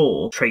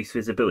ignore trace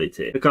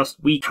visibility, because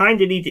we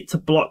kind of need it to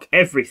block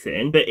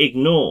everything, but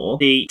ignore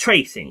the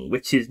tracing,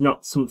 which is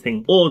not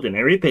something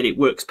ordinary, but it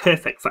works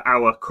perfect for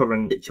our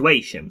current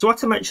situation. So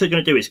what I'm actually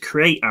going to do is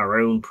create our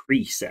own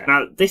preset.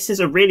 Now, this is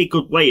a really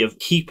good way of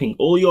keeping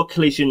all your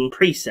collision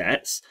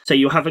presets, so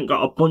you haven't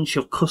got a bunch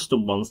of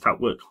custom ones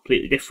that work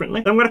completely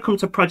differently. I'm going to come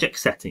to project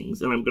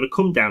settings, and I'm going to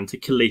come down to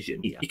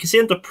collision here. You can see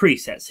under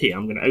presets here,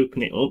 I'm going to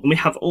open it up, and we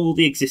have all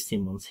the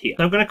existing ones here.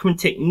 So I'm going to come and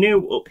tick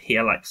new up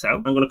here like so.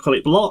 I'm going to call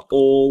it block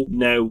all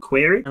no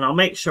query, and I'll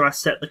make sure I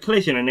set the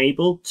collision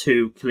enabled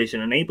to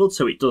collision enabled,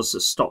 so it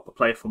does stop the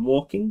player from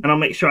walking. And I'll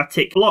make sure I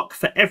tick block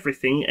for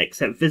everything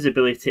except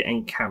visibility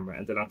and camera,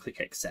 and then I'll click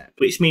accept,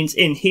 which means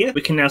in here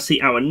we can now see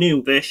our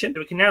new version. So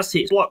we can now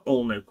see it's block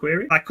all no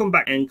query. If I come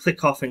back and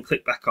click off and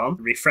click back on,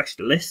 refresh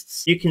the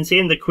lists, you can see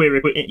in the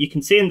query, you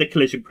can see in the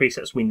collision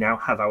presets we now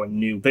have our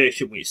new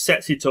version, which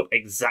sets it up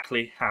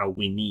exactly how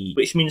we need,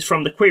 which means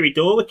from the query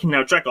door we can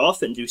now drag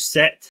off and do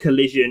set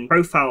collision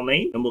profile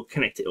name, and we'll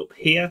connect it up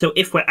here. So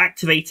if we're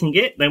activating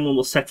it, then we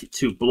will set it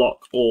to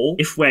block all.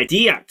 If we're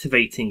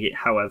deactivating it,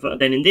 however,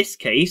 then in this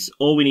case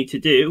all we need to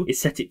do is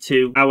set it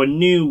to our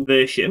new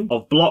version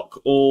of block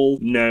all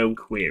no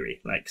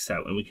query, like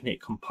so, and we can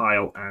hit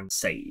compile and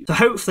save. So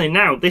hopefully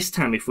now this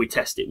time if we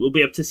test it, we'll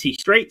be able to see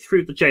straight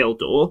through the jail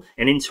door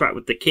and interact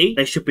with the key.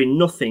 There should be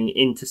nothing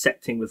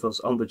intersecting with us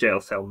on the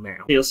jail cell now.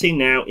 So you'll see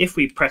now if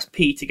we press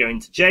P to go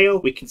into jail,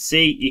 we can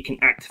see you can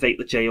activate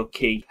the jail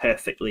key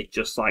perfectly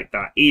just like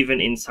that,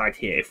 even inside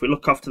here. If we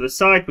look off to the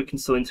side, we can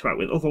still interact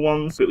with other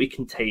ones, but we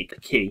can take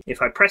the key.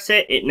 If I press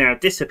it, it now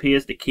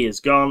disappears, the key is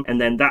gone, and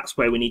then that's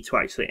where we need to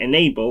actually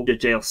enable the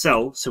jail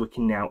cell so we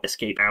can now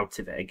escape out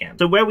of it again.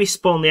 So where we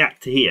spawn the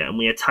actor here and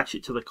we attach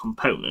it to the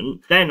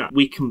component, then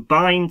we can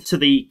bind to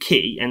the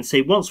key and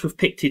say once we've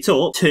picked it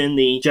up, turn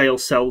the jail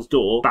cell's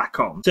door back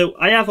on. So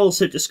I have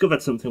also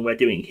discovered something we're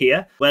doing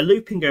here. We're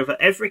looping over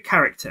every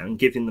character and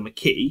giving them a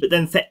key, but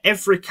then for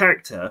every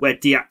character we're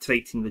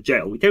deactivating the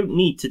jail. We don't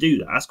need to do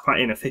that, that's quite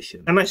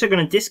inefficient. I'm actually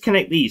going to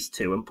disconnect these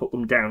two and put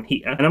them down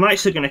here, and I'm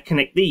actually going to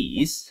connect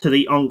these to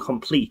the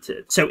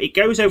uncompleted. So it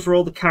goes over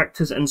all the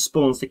characters and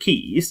spawns the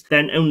keys,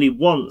 then only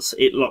once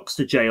it locks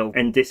the jail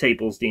and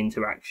disables the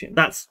interaction.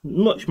 That's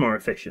much more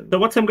efficient. So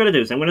what I'm going to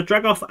do is I'm going to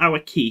drag off our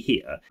key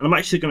here, and I'm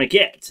actually going to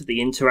get to the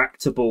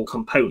interactable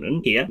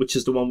component here, which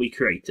is the one we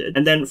created,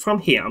 and then from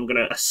here I'm going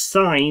to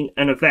assign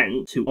an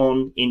event to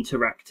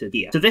onInteracted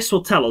here. So this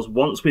will tell us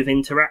once we've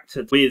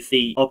interacted with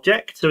the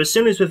object. So as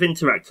soon as we've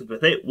interacted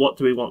with it, what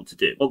do we want to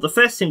do? Well, the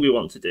first thing we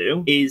want to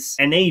do is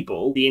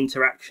enable the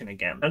interaction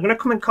again. I'm going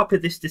to come and copy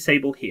this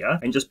disable here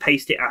and just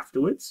paste it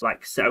afterwards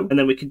like so, and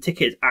then we can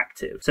tick it as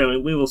active. So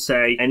we will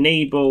say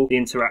enable the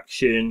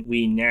interaction,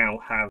 we now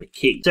have a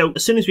key. So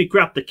as soon as we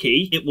grab the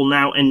key, it will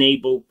now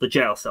enable the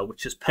jail cell,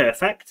 which is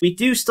perfect. We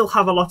do still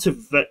have a lot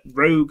of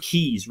rogue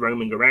keys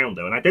roaming around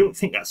though, and I don't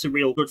think that's a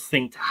real good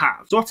thing to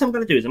have. So what I'm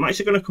going to do is I'm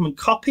actually going to come and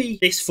copy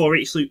this for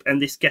each loop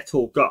and this get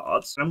all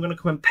guards, and I'm going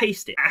to come and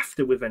paste it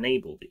after we've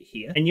enabled it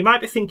here. And you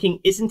might be thinking,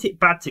 isn't it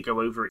bad to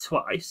go over it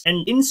twice?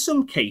 And in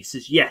some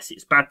cases, yes,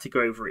 it's bad to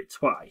go over it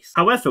twice.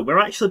 However, we're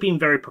actually being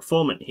very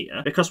performant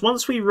here, because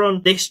once we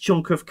run this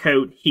chunk of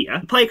code here,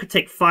 the player could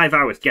take 5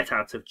 hours to get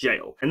out of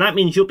jail, and that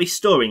means you'll be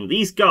storing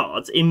these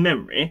guards in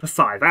memory for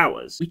 5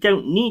 hours. We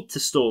don't need to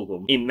store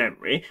them in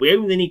memory, we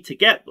only need to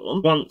get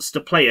them once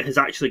the player has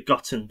actually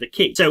gotten the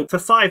key. So for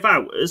 5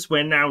 hours,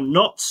 we're now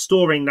not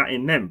storing that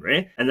in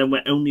memory, and then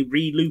we're only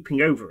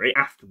re-looping over it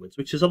afterwards,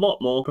 which is a lot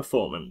more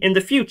performant. In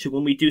the future,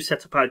 when we do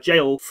set up our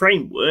jail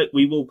framework,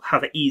 we will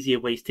have easier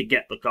ways to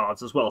get the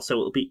guards as well, so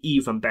it'll be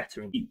even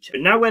better in future.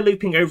 But now we're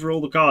looping over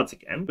all the guards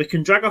again, we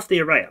can drag off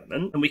the array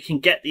element and we can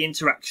get the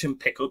interaction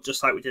pickup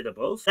just like we did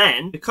above.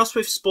 Then, because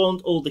we've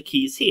spawned all the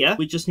keys here,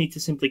 we just need to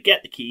simply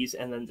get the keys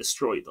and then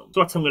destroy them.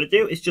 So what I'm going to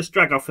do is just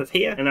drag off of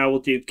here, and I will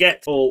do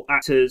get all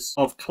actors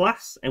of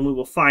class, and we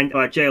will find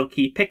our jail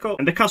key pickup.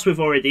 And because we've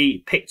already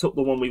picked up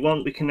the one we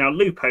want, we can now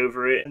loop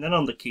over it, and then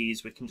on the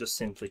keys we can just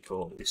simply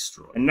call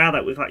destroy. And now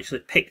that we've actually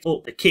picked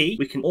up the key,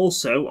 we can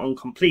also, on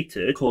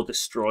completed, call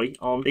destroy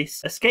on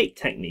this escape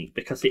technique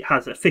because it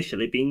has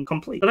officially been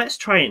complete. So let's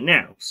try it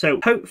now. So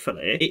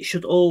hopefully it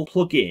should all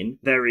plug in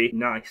very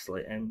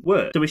nicely and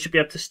work. So we should be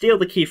able to steal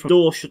the key from the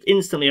door, should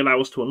instantly allow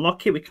us to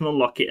unlock it. We can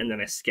unlock it and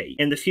then escape.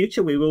 In the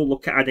future, we will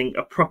look at adding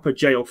a proper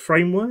jail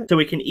framework so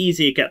we can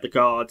easily get the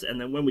guards, and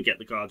then when we get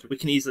the guards, we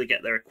can easily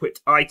get their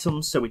equipped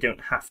items so we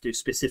don't have to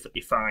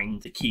specifically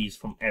find the keys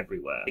from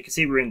everywhere. You can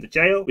see we're in the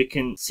jail. We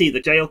can see the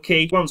jail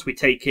key. Once we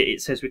take it,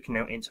 it says we can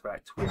now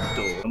interact with the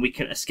door and we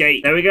can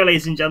escape. There we go,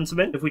 ladies and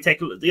gentlemen. If we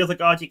take a look at the other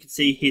guard, you can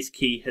see his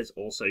key has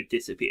also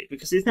disappeared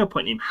because there's no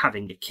point in him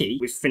having a key.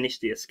 We've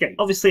finished the escape.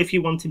 Obviously, if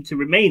you want him to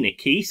remain a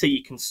key so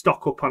you can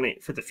stock up on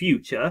it for the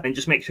future, then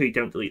just make sure you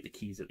don't delete the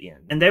keys at the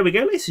end. And there we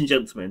go, ladies and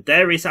gentlemen.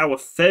 There is our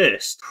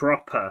first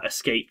proper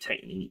escape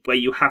technique where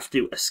you have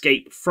to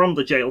escape from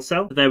the jail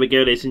cell. There we go,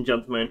 ladies and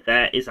gentlemen.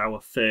 There is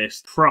our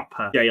first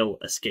proper jail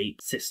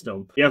escape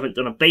system. We haven't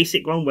done a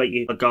basic one where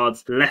the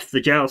guards left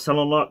the jail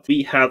cell unlocked.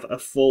 We have a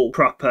full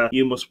proper,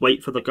 you must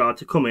wait for the guard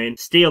to come in,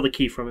 steal the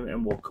key from him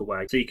and walk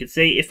away. So you can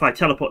see if I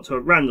teleport to a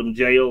random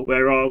jail,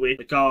 where are we?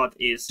 The guard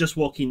is just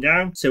walking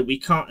down, so we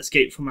can't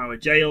escape from our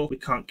jail. We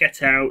can't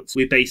get out.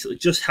 We basically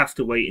just have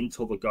to wait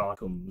until the guard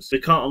comes. We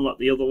can't unlock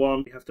the other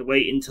one. We have to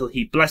wait until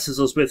he blesses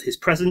us with his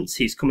presence.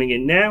 He's coming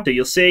in now. So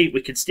you'll see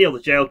we can steal the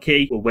jail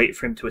key. We'll wait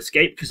for him to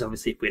escape because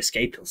obviously if we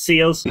escape, he'll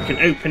see us. We can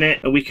open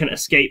it and we can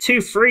escape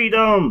to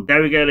freedom.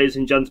 There we go, ladies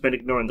and gentlemen,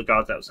 ignoring the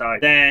guards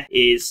outside. There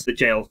is the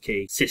jail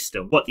key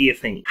system. What do you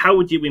think? How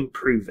would you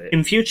improve it?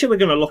 In future, we're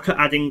going to look at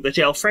adding the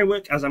jail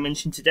framework, as I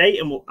mentioned today,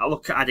 and I'll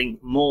look at adding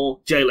more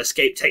jail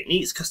escape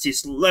techniques because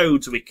there's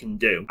loads we can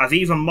do. I've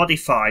even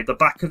modified the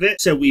back of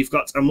it, so we've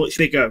got a much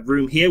bigger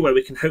room here where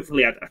we can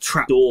hopefully add a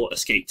trapdoor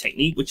escape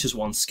technique, which is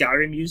one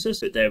Skyrim uses.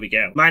 But there we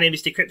go. My name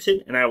is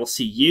Decryption, and I will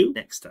see you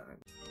next time.